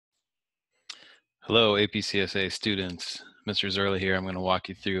Hello, APCSA students. Mr. Zerla here. I'm going to walk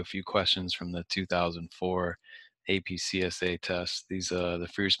you through a few questions from the 2004 APCSA test. These the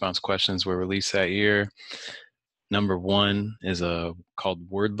free response questions were released that year. Number one is called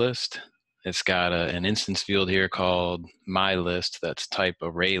wordList. It's got an instance field here called myList that's type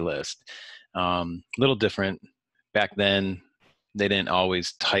ArrayList. A little different. Back then, they didn't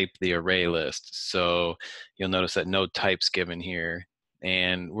always type the array list. So you'll notice that no type's given here.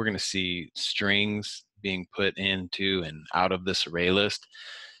 And we're going to see strings being put into and out of this array list.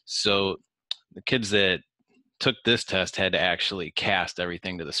 So the kids that took this test had to actually cast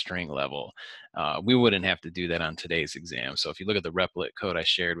everything to the string level. We wouldn't have to do that on today's exam. So if you look at the replit code I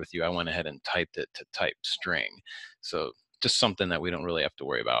shared with you, I went ahead and typed it to type string. So just something that we don't really have to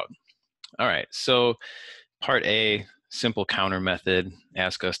worry about. All right, so part A, simple counter method,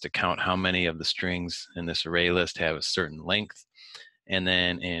 ask us to count how many of the strings in this array list have a certain length. And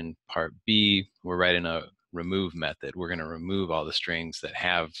then in part B, we're writing a remove method. We're going to remove all the strings that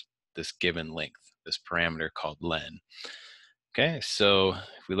have this given length, this parameter called len. Okay, so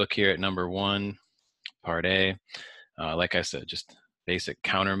if we look here at number one, part A, like I said, just basic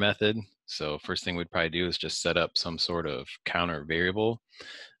counter method. So first thing we'd probably do is just set up some sort of counter variable.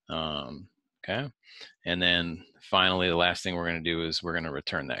 Okay, and then finally, the last thing we're going to do is we're going to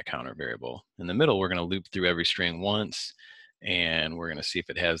return that counter variable. In the middle, we're going to loop through every string once, and we're going to see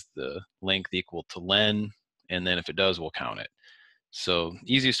if it has the length equal to len, and then if it does, we'll count it. So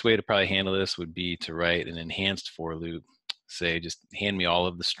easiest way to probably handle this would be to write an enhanced for loop. Say, just hand me all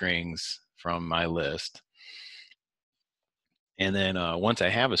of the strings from my list. And then once I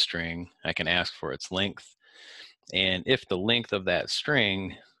have a string, I can ask for its length. And if the length of that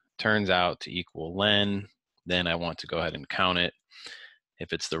string turns out to equal len, then I want to go ahead and count it.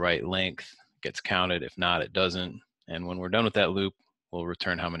 If it's the right length, it gets counted. If not, it doesn't. And when we're done with that loop, we'll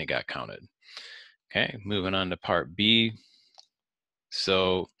return how many got counted. Okay, moving on to part B.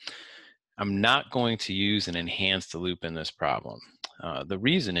 So I'm not going to use an enhanced loop in this problem. The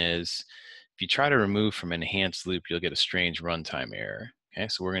reason is, if you try to remove from an enhanced loop, you'll get a strange runtime error. Okay,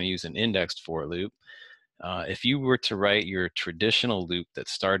 so we're going to use an indexed for loop. If you were to write your traditional loop that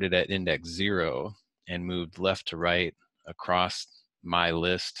started at index 0 and moved left to right across my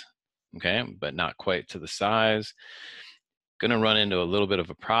list, okay, but not quite to the size, going to run into a little bit of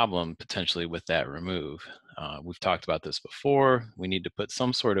a problem potentially with that remove. We've talked about this before. We need to put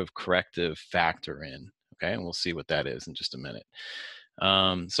some sort of corrective factor in, okay, and we'll see what that is in just a minute.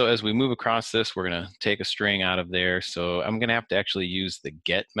 So as we move across this, we're going to take a string out of there. So I'm going to have to actually use the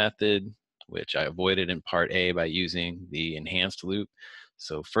get method, which I avoided in part A by using the enhanced loop.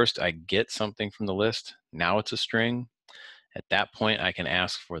 So first I get something from the list. Now it's a string. At that point, I can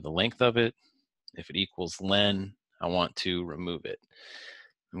ask for the length of it. If it equals len, I want to remove it.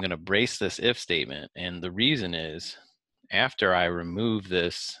 I'm going to brace this if statement. And the reason is, after I remove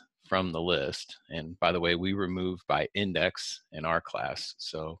this from the list, and by the way, we remove by index in our class.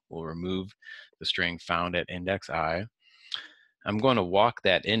 So we'll remove the string found at index I. I'm going to walk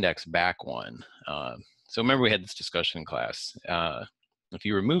that index back one. So remember we had this discussion in class. If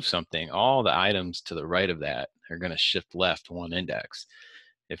you remove something, all the items to the right of that are going to shift left one index.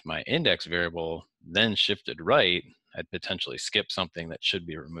 If my index variable then shifted right, I'd potentially skip something that should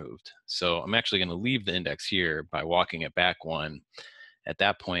be removed. So I'm actually going to leave the index here by walking it back one. At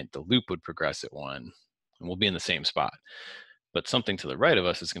that point, the loop would progress at one, and we'll be in the same spot. But something to the right of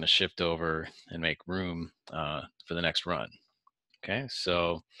us is going to shift over and make room for the next run. Okay,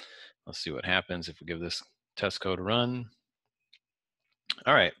 so let's see what happens if we give this test code a run.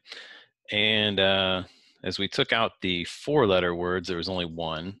 All right, and as we took out the 4-letter words, there was only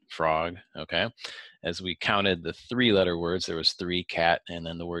one, frog, okay? As we counted the 3-letter words, there was 3, cat, and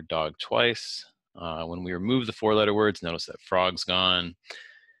then the word dog twice. When we removed the 4-letter words, notice that frog's gone.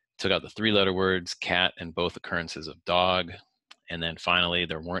 Took out the 3-letter words, cat, and both occurrences of dog. And then finally,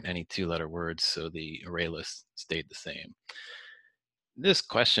 there weren't any 2-letter words, so the array list stayed the same. This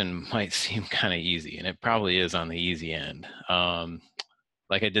question might seem kind of easy, and it probably is on the easy end.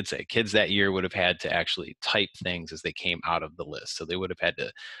 Like I did say, kids that year would have had to actually type things as they came out of the list. So they would have had to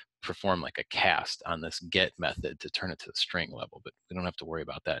perform like a cast on this get method to turn it to the string level, but we don't have to worry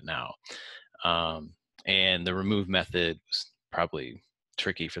about that now. And the remove method was probably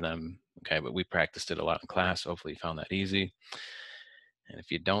tricky for them, okay, but we practiced it a lot in class. Hopefully you found that easy. And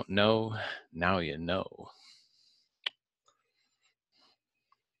if you don't know, now you know.